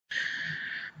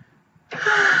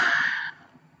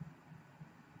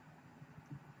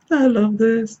I love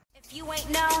this. If you ain't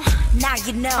know, now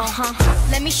you know.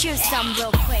 Let me shoot some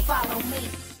real quick. Follow me.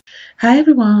 Hi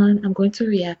everyone, I'm going to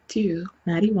react to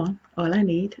 91, All I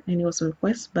Need, and it was a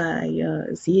request by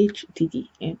ZHDD,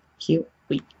 and here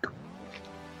we go.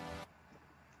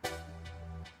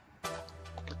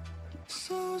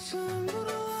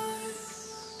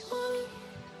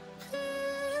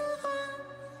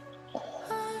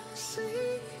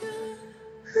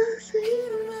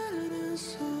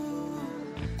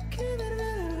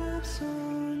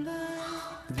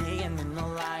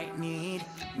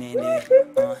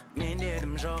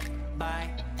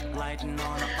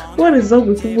 What is up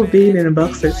with people being in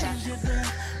boxes?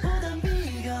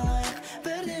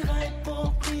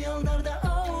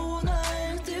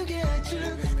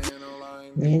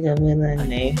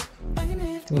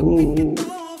 Ooh.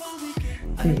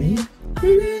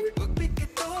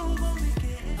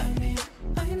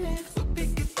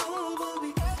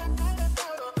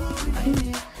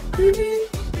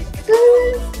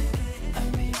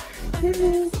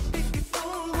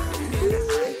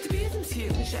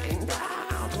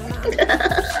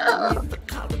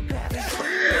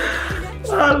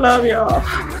 I love y'all.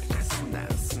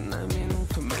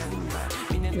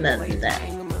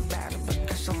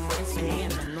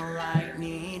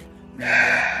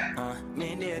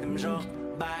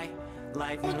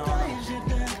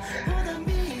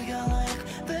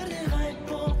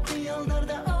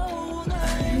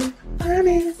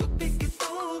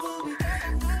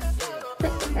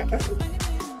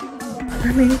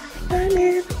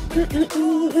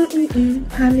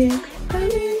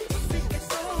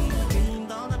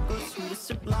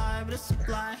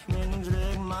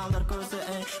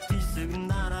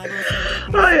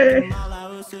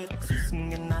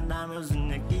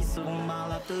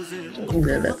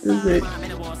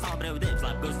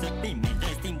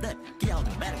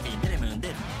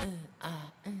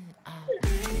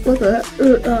 What the?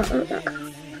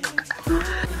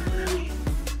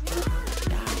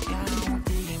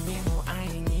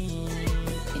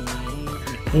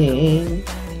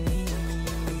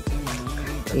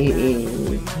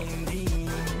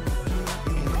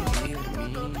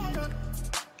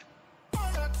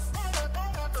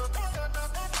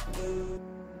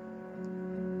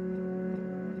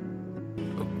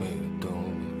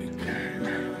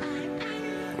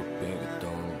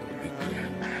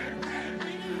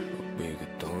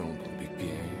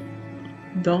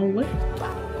 Don't what?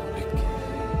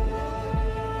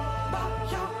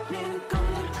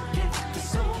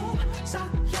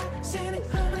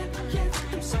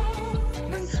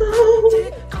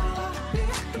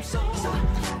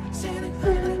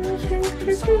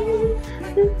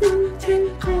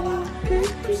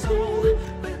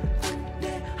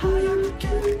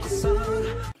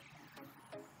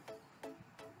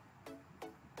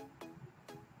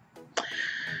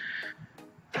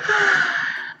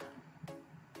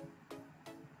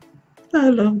 I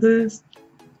love this.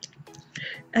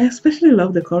 I especially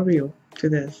love the choreo to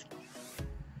this.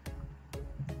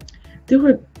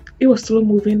 It was slow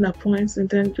moving at points and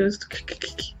then just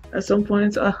at some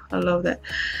points. I love that.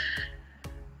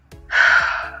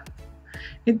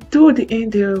 And toward the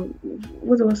end there,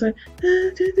 what was I?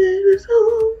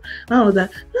 I was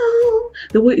like, no,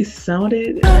 the way it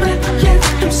sounded,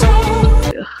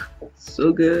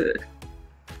 so good.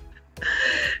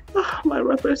 Oh, my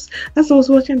rappers. As I was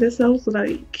watching this, I was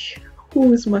like,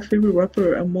 who is my favorite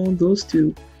rapper among those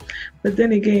two? But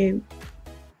then again,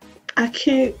 I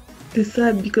can't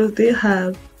decide because they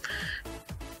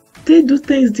do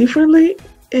things differently,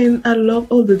 and I love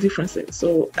all the differences,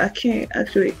 so I can't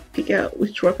actually pick out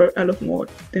which rapper I love more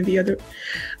than the other.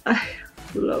 I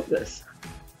love this.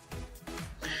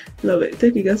 Love it.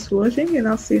 Thank you guys for watching, and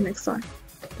I'll see you next time.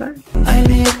 Bye. I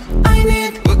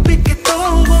need